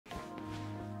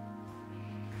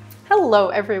Hello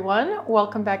everyone,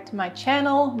 welcome back to my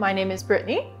channel. My name is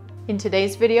Brittnee. In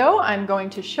today's video, I'm going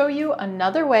to show you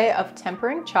another way of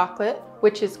tempering chocolate,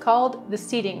 which is called the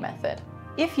seeding method.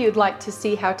 If you'd like to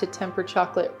see how to temper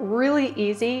chocolate really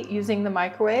easy using the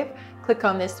microwave, click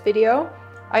on this video.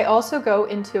 I also go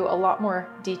into a lot more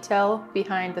detail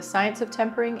behind the science of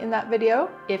tempering in that video,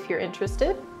 if you're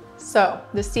interested. So,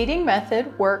 the seeding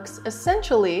method works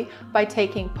essentially by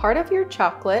taking part of your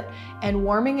chocolate and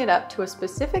warming it up to a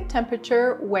specific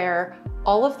temperature where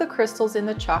all of the crystals in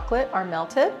the chocolate are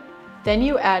melted. Then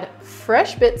you add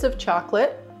fresh bits of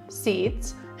chocolate,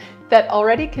 seeds, that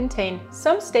already contain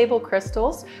some stable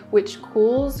crystals, which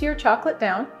cools your chocolate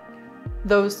down.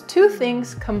 Those two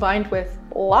things combined with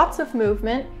lots of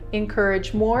movement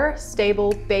encourage more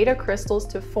stable beta crystals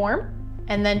to form.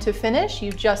 And then to finish, you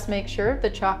just make sure the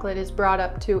chocolate is brought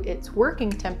up to its working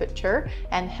temperature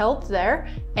and held there,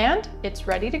 and it's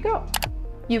ready to go.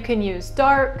 You can use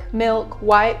dark, milk,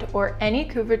 white, or any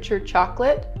couverture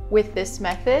chocolate with this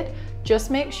method.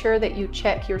 Just make sure that you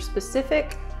check your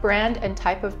specific brand and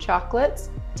type of chocolate's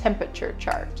temperature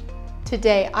chart.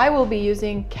 Today, I will be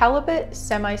using Calibut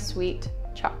semi-sweet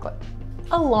chocolate.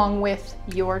 Along with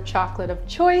your chocolate of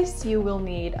choice, you will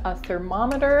need a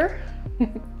thermometer,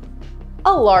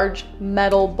 a large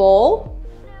metal bowl,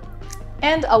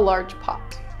 and a large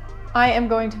pot. I am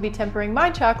going to be tempering my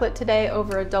chocolate today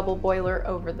over a double boiler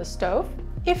over the stove.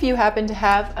 If you happen to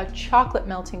have a chocolate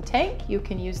melting tank, you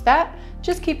can use that.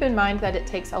 Just keep in mind that it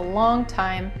takes a long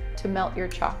time to melt your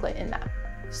chocolate in that.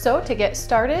 So to get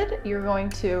started, you're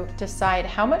going to decide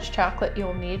how much chocolate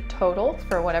you'll need total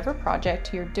for whatever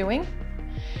project you're doing.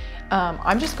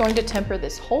 I'm just going to temper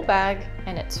this whole bag,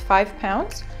 and it's 5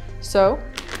 pounds. So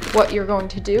what you're going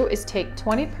to do is take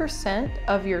 20%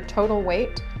 of your total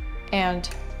weight and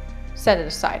set it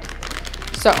aside.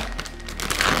 So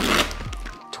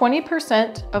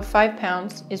 20% of 5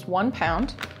 pounds is 1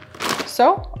 pound.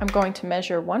 So I'm going to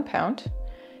measure 1 pound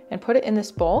and put it in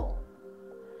this bowl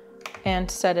and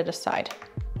set it aside.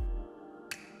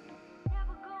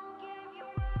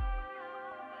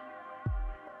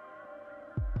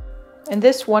 And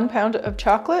this 1 pound of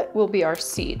chocolate will be our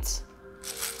seeds.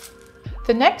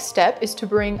 The next step is to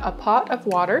bring a pot of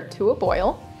water to a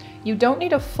boil. You don't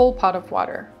need a full pot of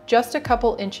water, just a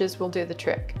couple inches will do the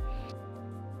trick.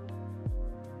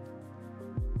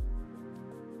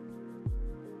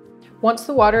 Once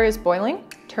the water is boiling,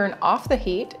 turn off the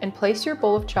heat and place your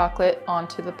bowl of chocolate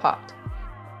onto the pot.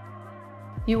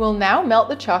 You will now melt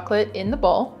the chocolate in the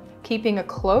bowl, keeping a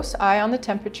close eye on the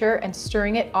temperature and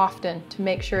stirring it often to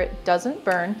make sure it doesn't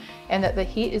burn and that the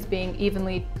heat is being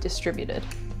evenly distributed.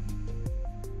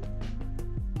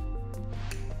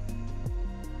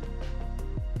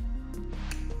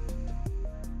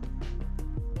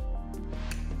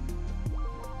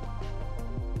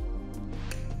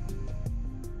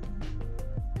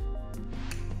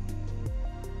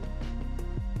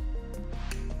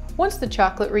 Once the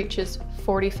chocolate reaches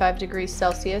 45 degrees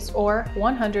Celsius or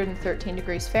 113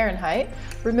 degrees Fahrenheit,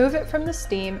 remove it from the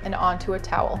steam and onto a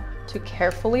towel to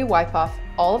carefully wipe off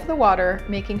all of the water,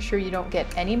 making sure you don't get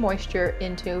any moisture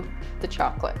into the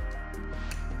chocolate.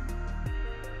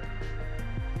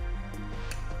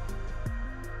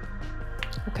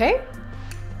 Okay,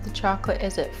 the chocolate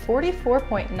is at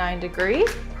 44.9 degrees,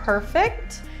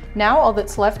 perfect. Now all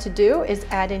that's left to do is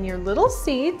add in your little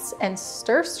seeds and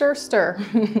stir, stir, stir.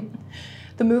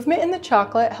 The movement in the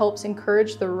chocolate helps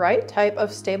encourage the right type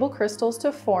of stable crystals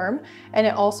to form, and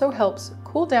it also helps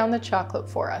cool down the chocolate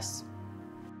for us.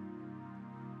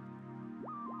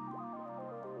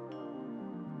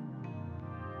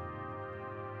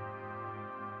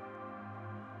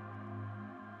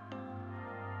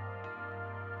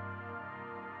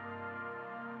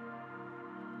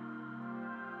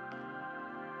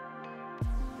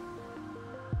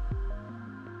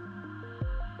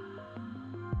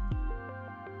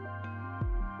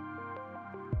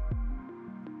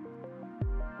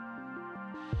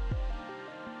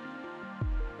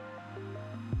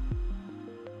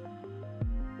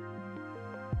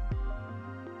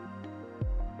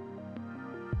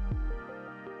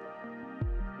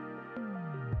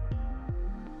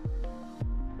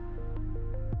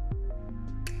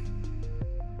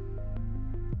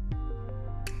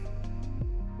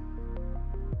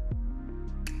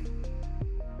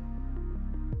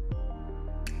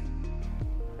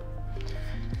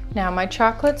 Now my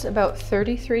chocolate's about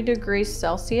 33 degrees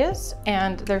Celsius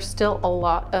and there's still a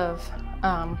lot of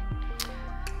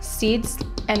seeds,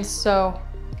 and so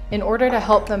in order to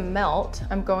help them melt,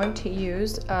 I'm going to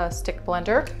use a stick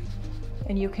blender.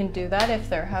 And you can do that if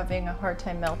they're having a hard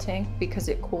time melting because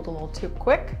it cooled a little too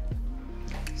quick.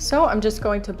 So I'm just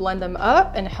going to blend them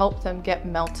up and help them get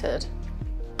melted.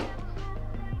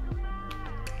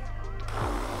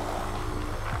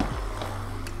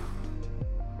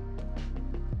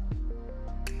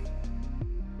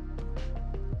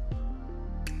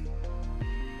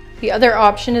 The other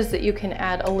option is that you can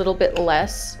add a little bit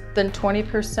less than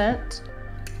 20%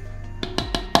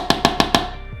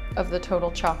 of the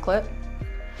total chocolate,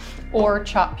 or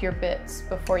chop your bits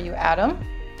before you add them,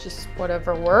 just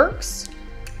whatever works.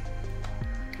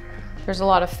 There's a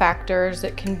lot of factors.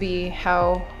 It can be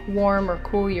how warm or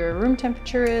cool your room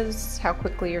temperature is, how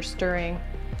quickly you're stirring,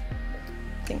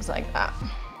 things like that.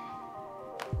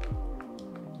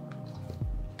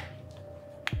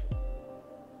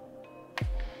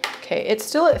 Okay, it's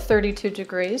still at 32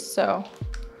 degrees, so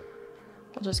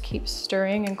I'll just keep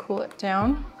stirring and cool it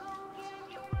down.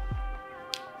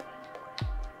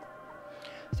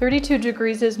 32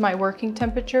 degrees is my working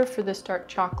temperature for this dark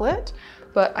chocolate,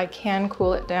 but I can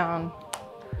cool it down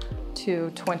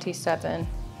to 27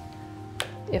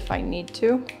 if I need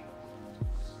to.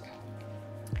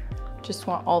 Just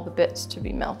want all the bits to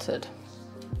be melted.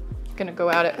 I'm gonna go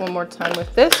at it one more time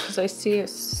with this because I see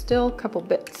it's still a couple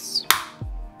bits.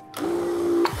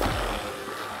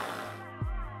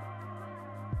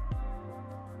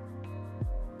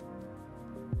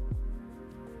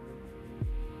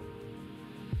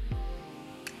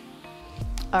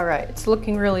 All right, it's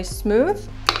looking really smooth.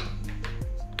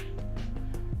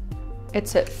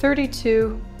 It's at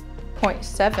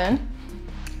 32.7,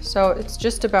 so it's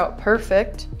just about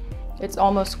perfect. It's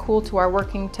almost cool to our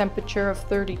working temperature of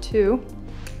 32.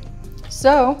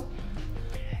 So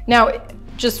now,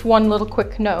 just one little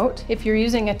quick note, if you're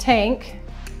using a tank,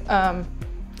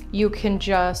 you can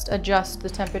just adjust the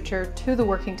temperature to the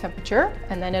working temperature,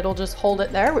 and then it'll just hold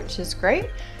it there, which is great.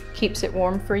 Keeps it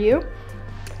warm for you.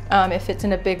 If it's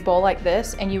in a big bowl like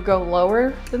this and you go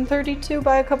lower than 32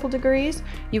 by a couple degrees,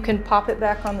 you can pop it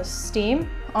back on the steam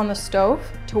on the stove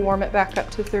to warm it back up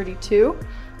to 32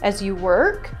 as you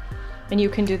work. And you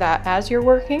can do that as you're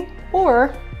working,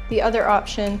 or the other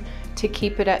option to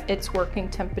keep it at its working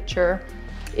temperature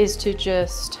is to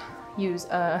just use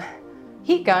a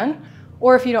heat gun,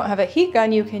 or if you don't have a heat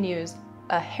gun, you can use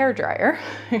a hair dryer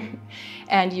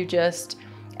and you just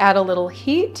add a little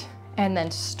heat and then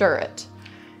stir it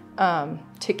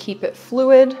to keep it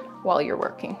fluid while you're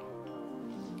working.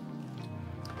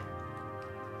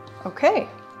 Okay,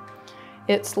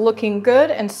 it's looking good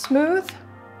and smooth,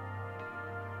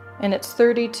 and it's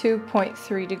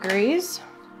 32.3 degrees.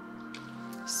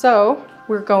 So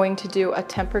we're going to do a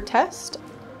temper test.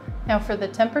 Now for the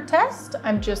temper test,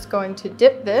 I'm just going to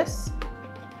dip this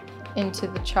into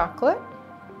the chocolate,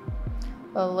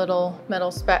 a little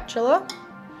metal spatula,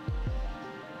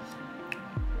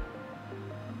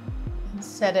 and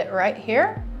set it right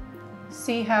here.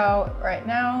 See how right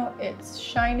now it's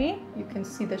shiny? You can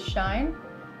see the shine.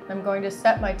 I'm going to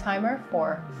set my timer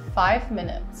for 5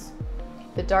 minutes.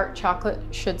 The dark chocolate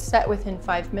should set within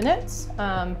 5 minutes.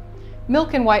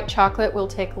 Milk and white chocolate will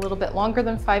take a little bit longer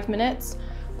than 5 minutes,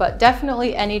 but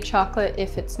definitely any chocolate,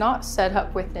 if it's not set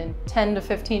up within 10 to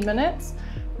 15 minutes,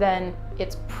 then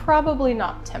it's probably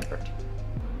not tempered.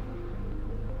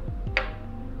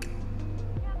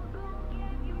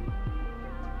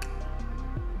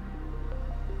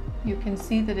 You can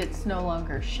see that it's no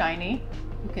longer shiny.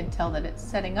 You can tell that it's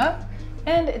setting up,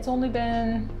 and it's only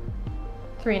been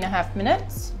 3.5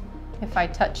 minutes. If I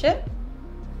touch it,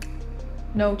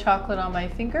 no chocolate on my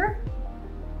finger,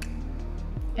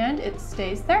 and it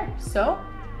stays there. So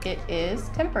it is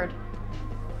tempered.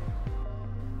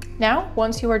 Now,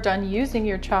 once you are done using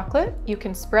your chocolate, you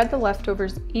can spread the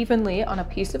leftovers evenly on a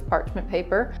piece of parchment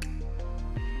paper.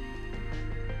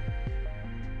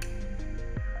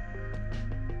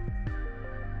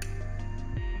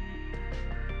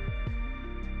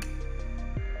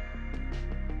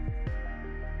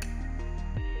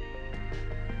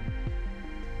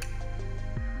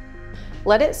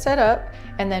 Let it set up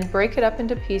and then break it up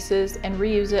into pieces and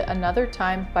reuse it another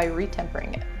time by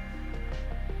retempering it.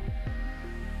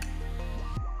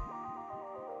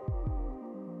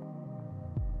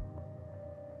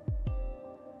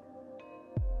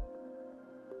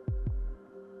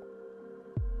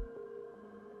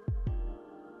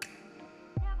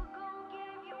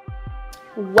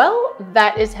 Well,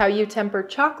 that is how you temper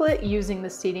chocolate using the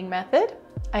seeding method.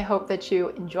 I hope that you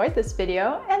enjoyed this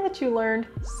video and that you learned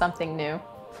something new.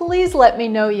 Please let me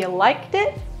know you liked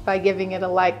it by giving it a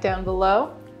like down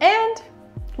below and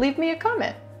leave me a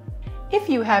comment. If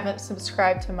you haven't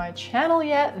subscribed to my channel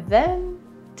yet, then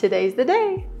today's the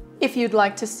day. If you'd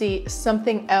like to see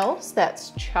something else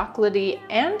that's chocolatey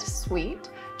and sweet,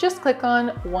 just click on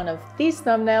one of these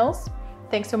thumbnails.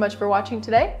 Thanks so much for watching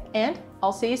today, and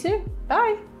I'll see you soon.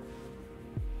 Bye!